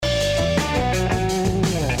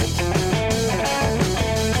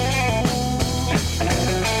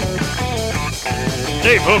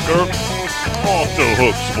Dave Hooker, off the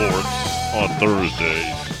hook sports on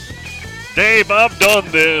Thursdays. Dave, I've done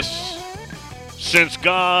this since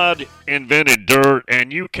God invented dirt,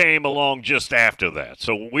 and you came along just after that.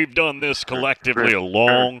 So we've done this collectively a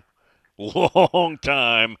long, long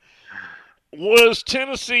time. Is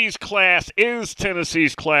Tennessee's class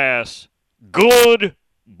good,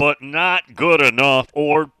 but not good enough,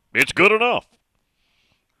 or it's good enough?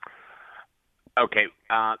 Okay,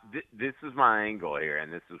 this is my angle here,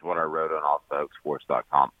 and this is what I wrote on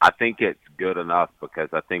offthehooksports.com. I think it's good enough because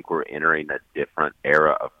I think we're entering a different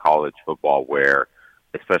era of college football where,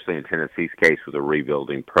 especially in Tennessee's case with a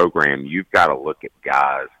rebuilding program, you've got to look at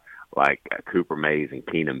guys like Cooper Mays and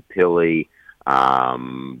Keenan Pilley,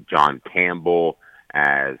 John Campbell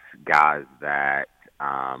as guys that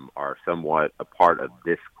are somewhat a part of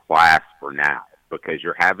this class for now because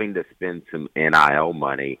you're having to spend some NIL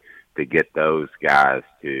money to get those guys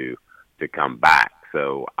to come back.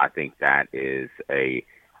 So I think that is a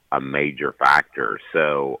major factor.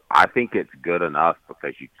 So I think it's good enough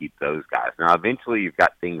because you keep those guys. Now, eventually you've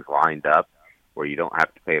got things lined up where you don't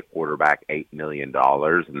have to pay a quarterback $8 million,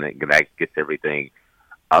 and that gets everything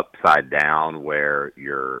upside down where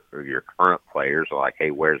your current players are like,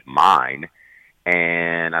 hey, where's mine?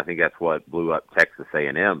 And I think that's what blew up Texas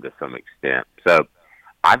A&M to some extent. So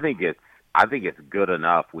I think it's good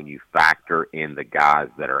enough when you factor in the guys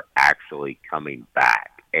that are actually coming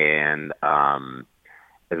back. And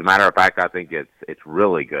as a matter of fact, I think it's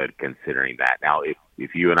really good considering that. Now,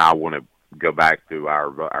 if you and I want to go back to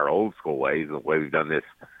our old school ways, the way we've done this,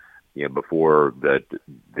 before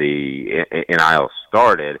the NIL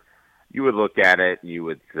started, you would look at it and you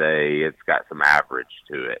would say it's got some average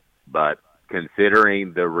to it. But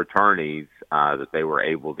considering the returnees that they were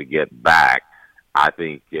able to get back, I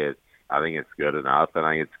think it's good enough, and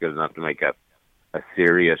I think it's good enough to make a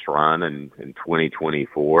serious run in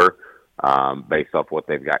 2024 based off what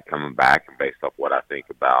they've got coming back and based off what I think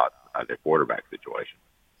about their quarterback situation.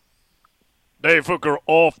 Dave Hooker,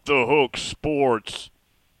 Off the Hook Sports.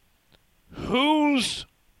 Who's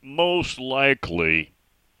most likely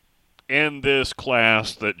in this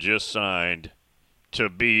class that just signed to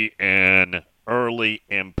be an early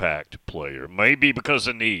impact player? Maybe because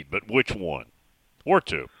of need, but which one? Or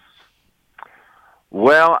two?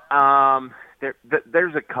 Well,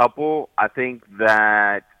 there's a couple. I think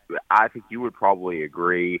you would probably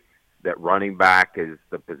agree that running back is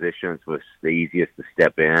the position that's the easiest to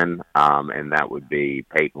step in, and that would be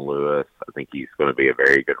Peyton Lewis. I think he's going to be a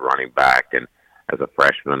very good running back, and as a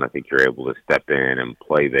freshman, I think you're able to step in and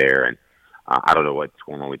play there. And I don't know what's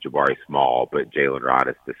going on with Jabari Small, but Jalen Wright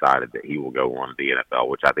has decided that he will go on to the NFL,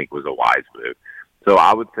 which I think was a wise move. So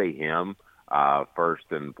I would say him. First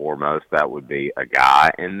and foremost, that would be a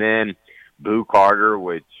guy. And then Boo Carter,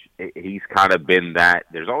 which he's kind of been that.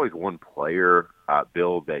 There's always one player,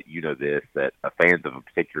 Bill, that that fans of a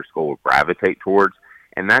particular school will gravitate towards,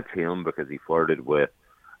 and that's him because he flirted with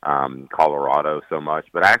Colorado so much.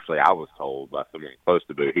 But actually, I was told by someone close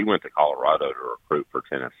to Boo, he went to Colorado to recruit for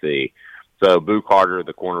Tennessee. So Boo Carter,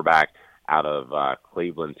 the cornerback out of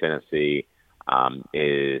Cleveland, Tennessee,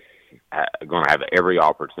 is going to have every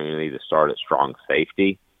opportunity to start at strong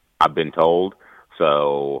safety, I've been told.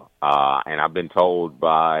 So, and I've been told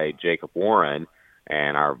by Jacob Warren,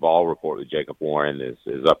 and our Vol report with Jacob Warren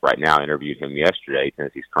is up right now. I interviewed him yesterday,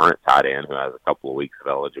 Tennessee's current tight end, who has a couple of weeks of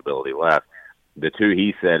eligibility left. The two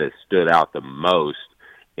he said has stood out the most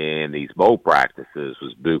in these bowl practices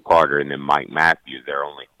was Boo Carter and then Mike Matthews, their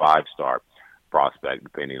only five-star prospect,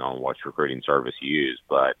 depending on what recruiting service you use.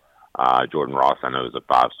 But Jordan Ross, I know, is a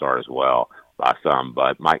five-star as well by some,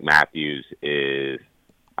 but Mike Matthews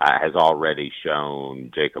has already shown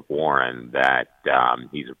Jacob Warren that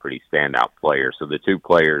he's a pretty standout player. So the two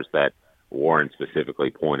players that Warren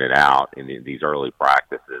specifically pointed out in these early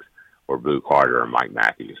practices were Boo Carter and Mike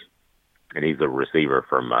Matthews, and he's a receiver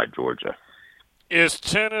from Georgia. Is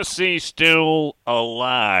Tennessee still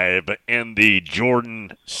alive in the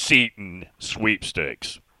Jordan Seaton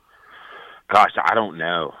sweepstakes? Gosh, I don't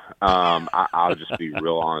know. I'll just be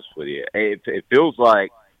real honest with you. It feels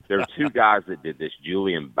like there are two guys that did this.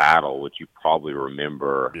 Julian Battle, which you probably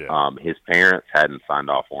remember. Yeah. His parents hadn't signed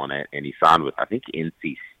off on it, and he signed with, I think,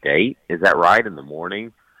 NC State. Is that right, in the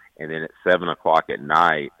morning? And then at 7 o'clock at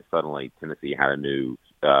night, suddenly Tennessee had a new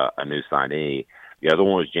signee. The other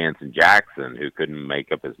one was Jansen Jackson, who couldn't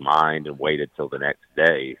make up his mind and waited till the next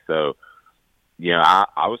day. So,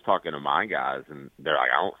 I was talking to my guys, and they're like,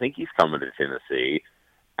 I don't think he's coming to Tennessee.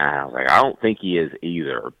 And I was like, I don't think he is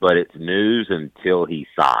either, but it's news until he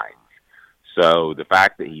signs. So the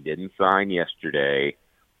fact that he didn't sign yesterday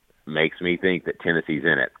makes me think that Tennessee's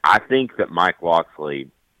in it. I think that Mike Locksley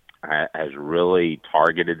has really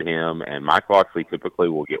targeted him, and Mike Locksley typically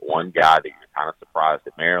will get one guy that you're kind of surprised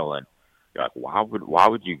at Maryland. You're like, why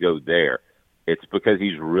would you go there? It's because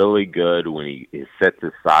he's really good when he sets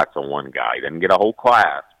his sights on one guy. He doesn't get a whole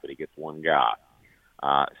class, but he gets one guy.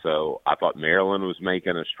 So I thought Maryland was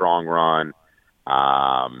making a strong run.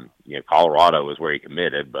 Colorado is where he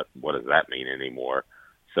committed, but what does that mean anymore?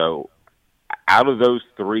 So out of those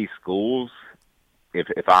three schools,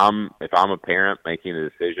 if I'm a parent making a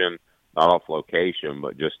decision, not off location,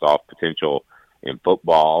 but just off potential in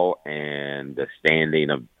football and the standing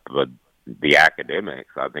of the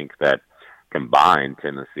academics, I think that combined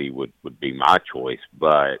Tennessee would be my choice.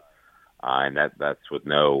 But and that's with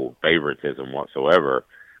no favoritism whatsoever.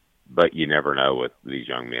 But you never know with these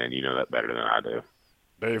young men. You know that better than I do.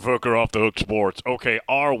 Dave Hooker, Off the Hook Sports. Okay,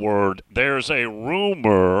 our word. There's a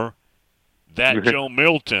rumor that Joe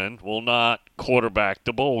Milton will not quarterback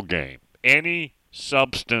the bowl game. Any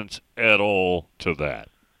substance at all to that?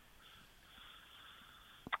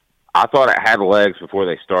 I thought it had legs before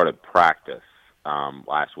they started practice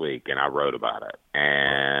last week, and I wrote about it.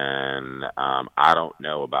 And I don't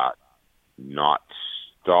know about not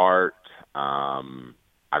start.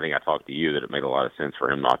 I think I talked to you that it made a lot of sense for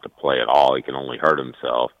him not to play at all. He can only hurt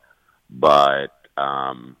himself. But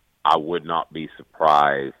I would not be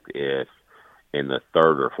surprised if in the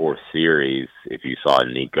third or fourth series, if you saw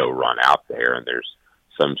Nico run out there and there's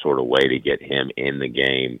some sort of way to get him in the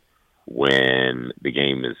game when the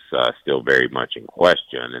game is still very much in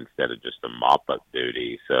question instead of just a mop-up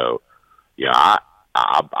duty. So,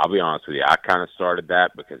 I'll be honest with you. I kind of started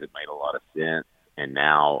that because it made a lot of sense, and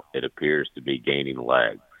now it appears to be gaining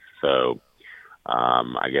legs. So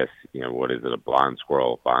I guess, what is it? A blind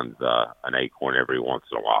squirrel finds an acorn every once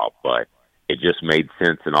in a while. But it just made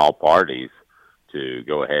sense in all parties to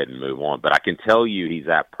go ahead and move on. But I can tell you he's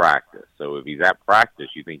at practice. So if he's at practice,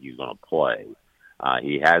 you think he's going to play.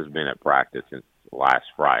 He has been at practice since last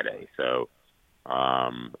Friday. So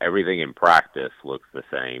everything in practice looks the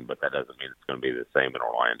same, but that doesn't mean it's going to be the same in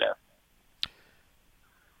Orlando.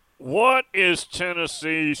 What is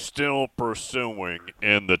Tennessee still pursuing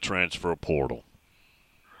in the transfer portal?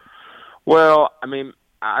 Well,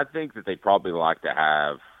 I think that they'd probably like to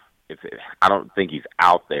have, I don't think he's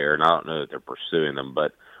out there, and I don't know that they're pursuing them,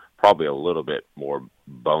 but probably a little bit more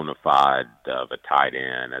bona fide of a tight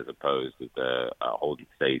end as opposed to the Holden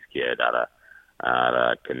Stays kid out of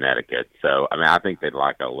Connecticut. So, I think they'd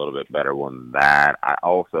like a little bit better one than that. I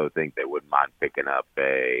also think they wouldn't mind picking up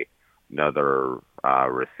another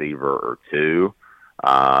receiver or two.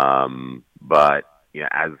 But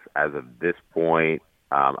as of this point,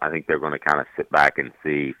 I think they're going to kind of sit back and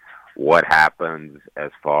see what happens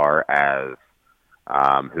as far as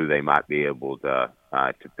who they might be able to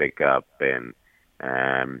pick up. And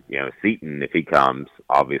Seaton, if he comes,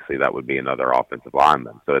 obviously that would be another offensive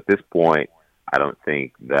lineman. So at this point, I don't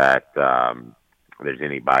think that there's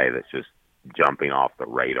anybody that's just jumping off the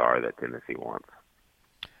radar that Tennessee wants.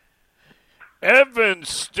 Evan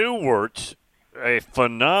Stewart, a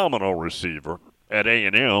phenomenal receiver at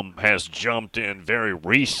A&M, has jumped in very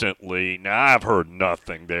recently. Now, I've heard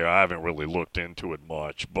nothing there. I haven't really looked into it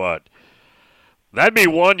much, but that'd be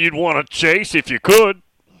one you'd want to chase if you could.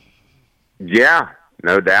 Yeah,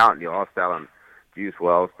 no doubt. You lost out on Juice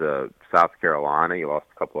Wells to South Carolina. You lost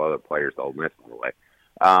a couple other players to Ole Miss on the way.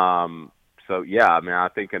 I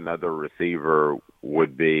think another receiver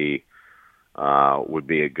would be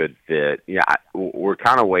a good fit. Yeah, we're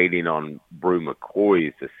kind of waiting on Brew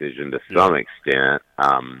McCoy's decision to some extent.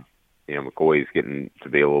 McCoy's getting to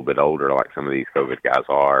be a little bit older, like some of these COVID guys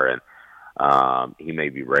are, and he may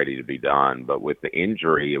be ready to be done. But with the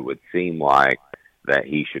injury, it would seem like that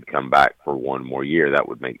he should come back for one more year. That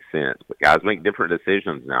would make sense. But guys make different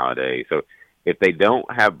decisions nowadays. So if they don't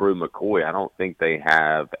have Brew McCoy, I don't think they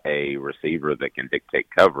have a receiver that can dictate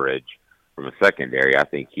coverage from a secondary. I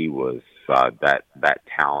think he was that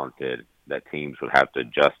talented that teams would have to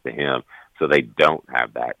adjust to him. So they don't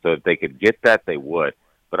have that. So if they could get that, they would.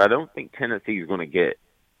 But I don't think Tennessee is going to get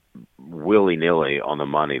willy-nilly on the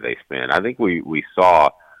money they spend. I think we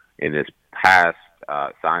saw in this past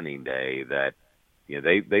signing day that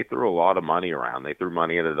they threw a lot of money around. They threw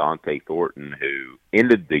money at Dante Thornton, who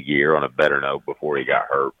ended the year on a better note before he got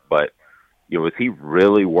hurt. But was he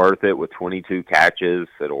really worth it with 22 catches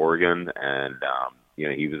at Oregon? And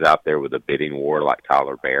he was out there with a bidding war like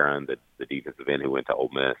Tyler Barron, the defensive end who went to Ole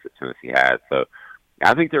Miss that Tennessee had. So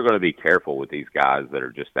I think they're going to be careful with these guys that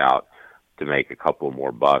are just out to make a couple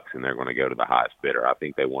more bucks, and they're going to go to the highest bidder. I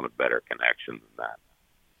think they want a better connection than that.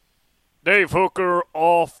 Dave Hooker,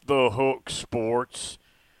 Off the Hook Sports.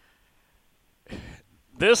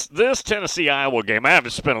 This Tennessee-Iowa game, I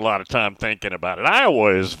haven't spent a lot of time thinking about it.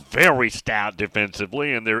 Iowa is very stout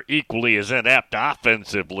defensively, and they're equally as inept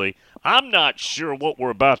offensively. I'm not sure what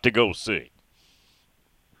we're about to go see.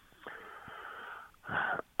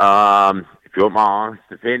 If you want my honest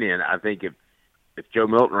opinion, I think if Joe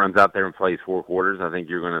Milton runs out there and plays 4 quarters, I think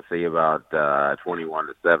you're going to see about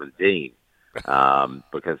 21-17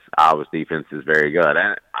 because Iowa's defense is very good.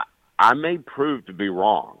 And I may prove to be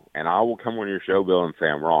wrong, and I will come on your show, Bill, and say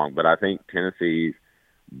I'm wrong, but I think Tennessee's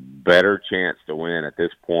better chance to win at this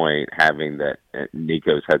point, having that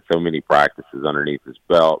Nico's had so many practices underneath his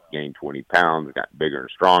belt, gained 20 pounds, got bigger and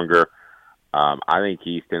stronger. I think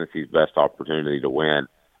he's Tennessee's best opportunity to win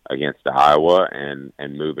against Iowa and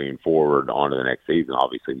moving forward onto the next season.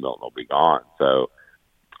 Obviously, Milton will be gone. So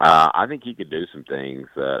I think he could do some things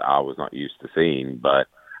that I was not used to seeing, but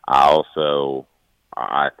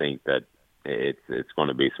I think that it's going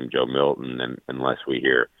to be some Joe Milton unless we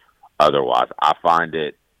hear otherwise. I find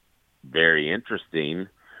it very interesting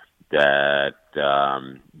that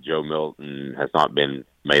Joe Milton has not been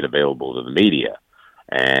made available to the media,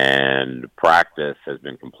 and practice has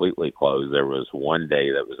been completely closed. There was one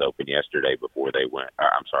day that was open yesterday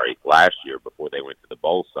last year before they went to the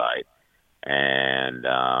bowl site, and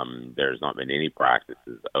there's not been any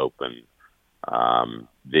practices open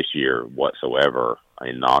this year whatsoever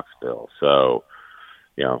in Knoxville. So,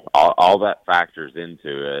 all that factors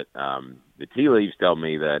into it. The tea leaves tell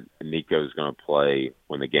me that Nico's going to play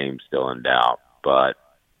when the game's still in doubt, but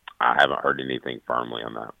I haven't heard anything firmly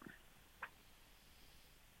on that.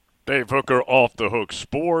 Dave Hooker, Off the Hook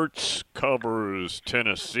Sports, covers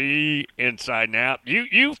Tennessee inside and out.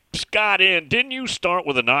 You got in. Didn't you start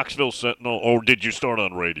with the Knoxville Sentinel, or did you start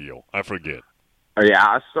on radio? I forget. Yeah,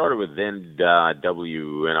 I started with then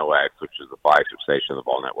WNOX, which is the flagship station of the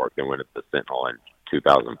Vol Network, then went to the Sentinel in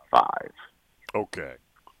 2005. Okay.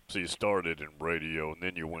 So you started in radio, and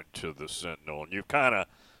then you went to the Sentinel, and you've kind of,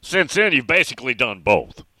 since then, you've basically done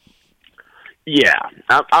both. Yeah,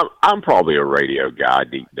 I'm probably a radio guy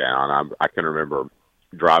deep down. I can remember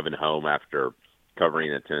driving home after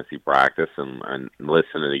covering a Tennessee practice and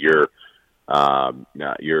listening to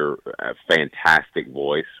your fantastic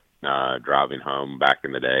voice driving home back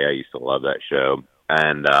in the day. I used to love that show,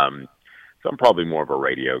 and so I'm probably more of a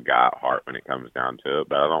radio guy at heart when it comes down to it.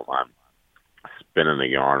 But I don't mind spinning the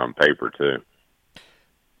yarn on paper too.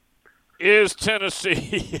 Is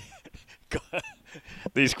Tennessee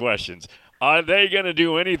these questions? Are they going to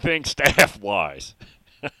do anything staff-wise?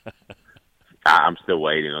 I'm still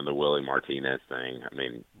waiting on the Willie Martinez thing. I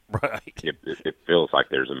mean, right. It feels like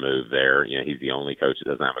there's a move there. He's the only coach that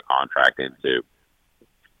doesn't have a contract into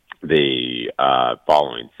the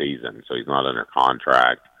following season, so he's not under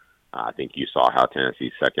contract. I think you saw how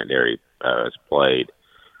Tennessee's secondary has played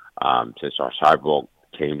since Josh Heupel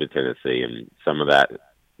came to Tennessee, and some of that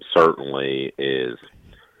certainly is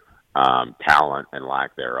talent and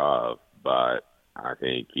lack thereof. But I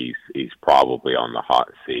think he's probably on the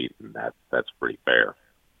hot seat, and that's pretty fair.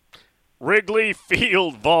 Wrigley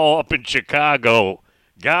Field Vol up in Chicago.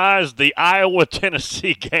 Guys, the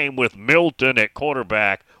Iowa-Tennessee game with Milton at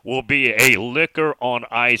quarterback will be a liquor on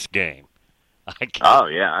ice game. Oh,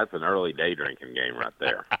 yeah, that's an early day drinking game right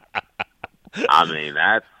there. I mean,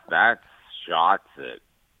 that's shots at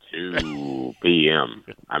 2 p.m.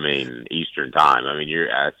 I mean, Eastern time. I mean,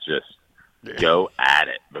 that's just go at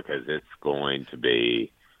it because it's going to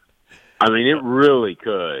be. I mean, it really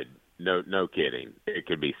could. No kidding. It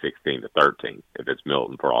could be 16-13 if it's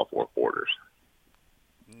Milton for all 4 quarters.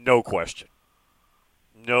 No question.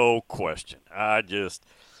 No question.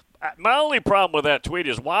 My only problem with that tweet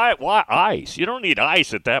is why ice? You don't need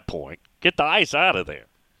ice at that point. Get the ice out of there.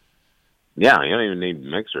 Yeah, you don't even need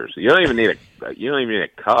mixers. You don't even need a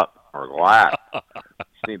cup or glass. You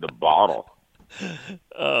just need the bottle.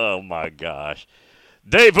 Oh my gosh.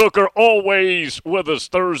 Dave Hooker always with us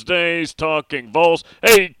Thursdays talking Vols.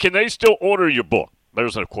 Hey, can they still order your book?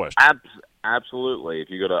 There's a question. Absolutely. If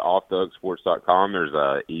you go to offthehooksports.com, there's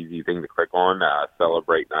a easy thing to click on,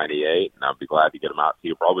 Celebrate 98, and I'll be glad to get them out to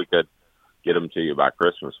you. Probably could get them to you by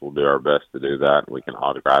Christmas. We'll do our best to do that, and we can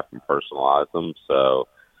autograph and personalize them. So,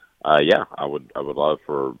 yeah, I would love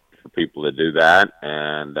for people to do that.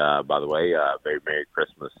 And, by the way, very Merry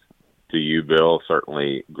Christmas to you, Bill.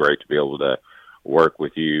 Certainly great to be able to work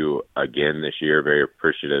with you again this year. Very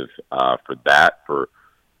appreciative for that, for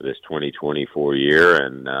this 2024 year,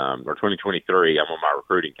 and or 2023. I'm on my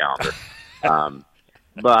recruiting calendar.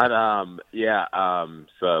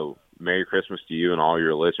 So Merry Christmas to you and all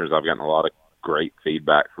your listeners. I've gotten a lot of great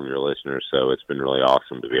feedback from your listeners, so it's been really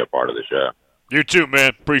awesome to be a part of the show. You too,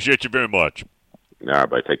 man. Appreciate you very much. All right,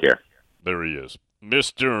 buddy. Take care. There he is.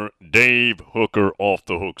 Mr. Dave Hooker, Off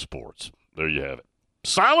the Hook Sports. There you have it.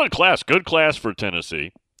 Solid class, good class for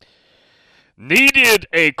Tennessee. Needed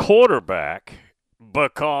a quarterback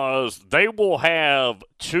because they will have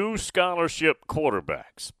 2 scholarship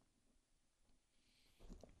quarterbacks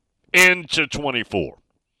into 24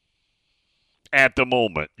 at the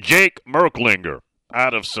moment. Jake Merklinger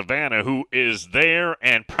out of Savannah, who is there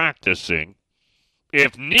and practicing.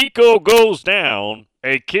 If Nico goes down,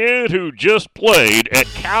 a kid who just played at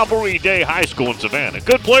Calvary Day High School in Savannah,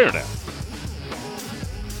 good player now,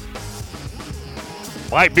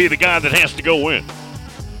 might be the guy that has to go in.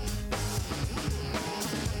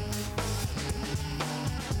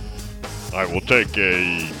 All right, we'll take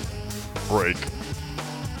a break.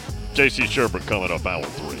 J.C. Sherburne coming up hour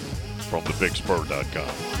 3 from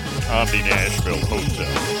theBigSpur.com. Omni Nashville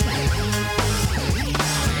Hotel.